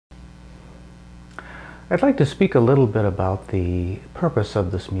I'd like to speak a little bit about the purpose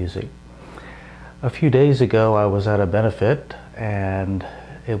of this music. A few days ago I was at a benefit, and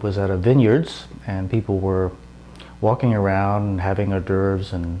it was at a vineyards, and people were walking around and having hors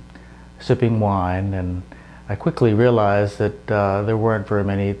d'oeuvres and sipping wine, and I quickly realized that there weren't very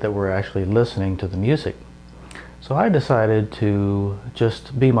many that were actually listening to the music. So I decided to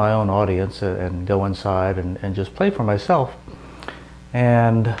just be my own audience and go inside and just play for myself.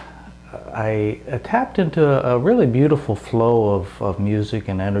 And I tapped into a really beautiful flow of music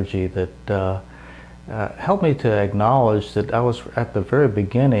and energy that helped me to acknowledge that I was at the very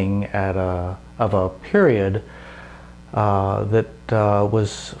beginning of a period that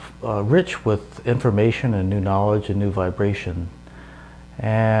was rich with information and new knowledge and new vibration.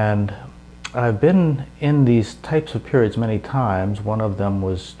 And I've been in these types of periods many times. One of them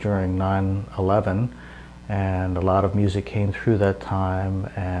was during 9/11, and a lot of music came through that time,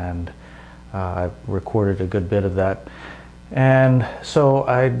 and I recorded a good bit of that. And so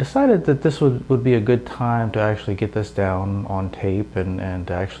I decided that this would be a good time to actually get this down on tape and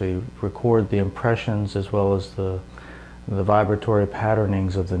to actually record the impressions as well as the vibratory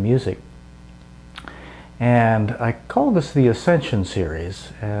patternings of the music. And I call this the Ascension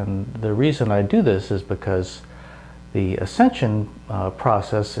Series, and the reason I do this is because the Ascension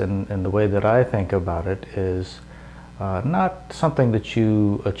process, in the way that I think about it, is not something that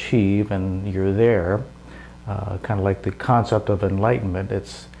you achieve and you're there, kind of like the concept of enlightenment.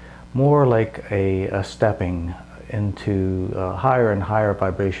 It's more like a stepping into higher and higher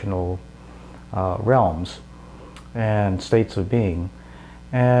vibrational realms and states of being.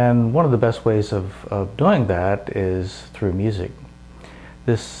 And one of the best ways of doing that is through music.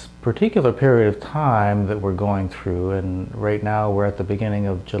 This particular period of time that we're going through, and right now we're at the beginning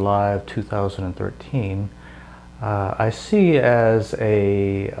of July of 2013, I see as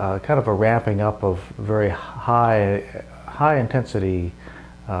a kind of a ramping up of very high intensity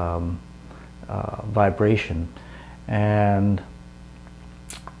vibration. And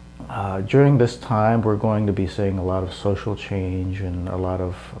during this time we're going to be seeing a lot of social change and a lot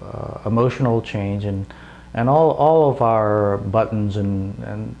of emotional change, and all of our buttons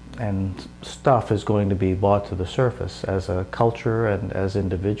and stuff is going to be brought to the surface as a culture and as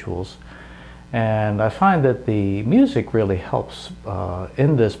individuals. And I find that the music really helps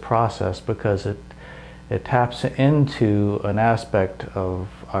in this process, because it taps into an aspect of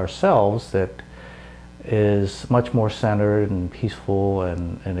ourselves that is much more centered and peaceful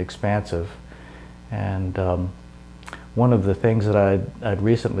and expansive. And one of the things that I'd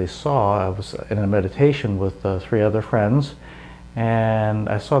recently saw, I was in a meditation with 3 other friends, and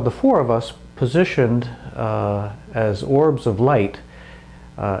I saw the 4 of us positioned as orbs of light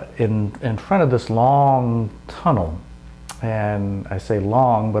in front of this long tunnel. And I say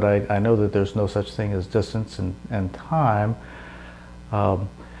long, but I know that there's no such thing as distance and time.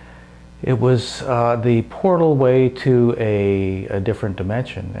 It was the portal way to a different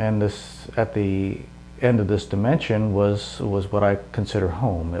dimension, and this, at the end of this dimension, was what I consider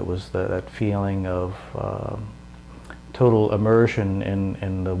home. It was that feeling of total immersion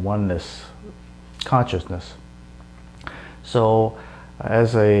in the oneness consciousness. So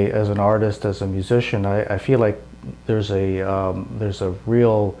as an artist, as a musician, I feel like there's a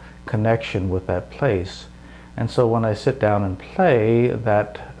real connection with that place. And so when I sit down and play,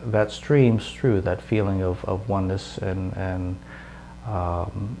 that streams through, that feeling of oneness and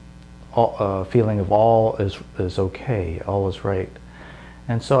feeling of all is okay, all is right.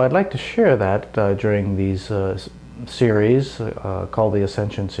 And so I'd like to share that during these series called the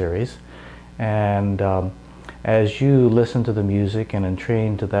Ascension Series. And as you listen to the music and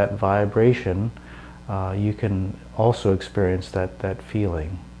entrain to that vibration, you can also experience that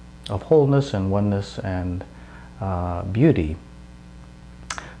feeling of wholeness and oneness and beauty.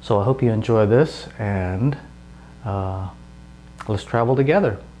 So I hope you enjoy this, and let's travel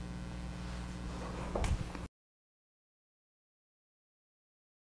together.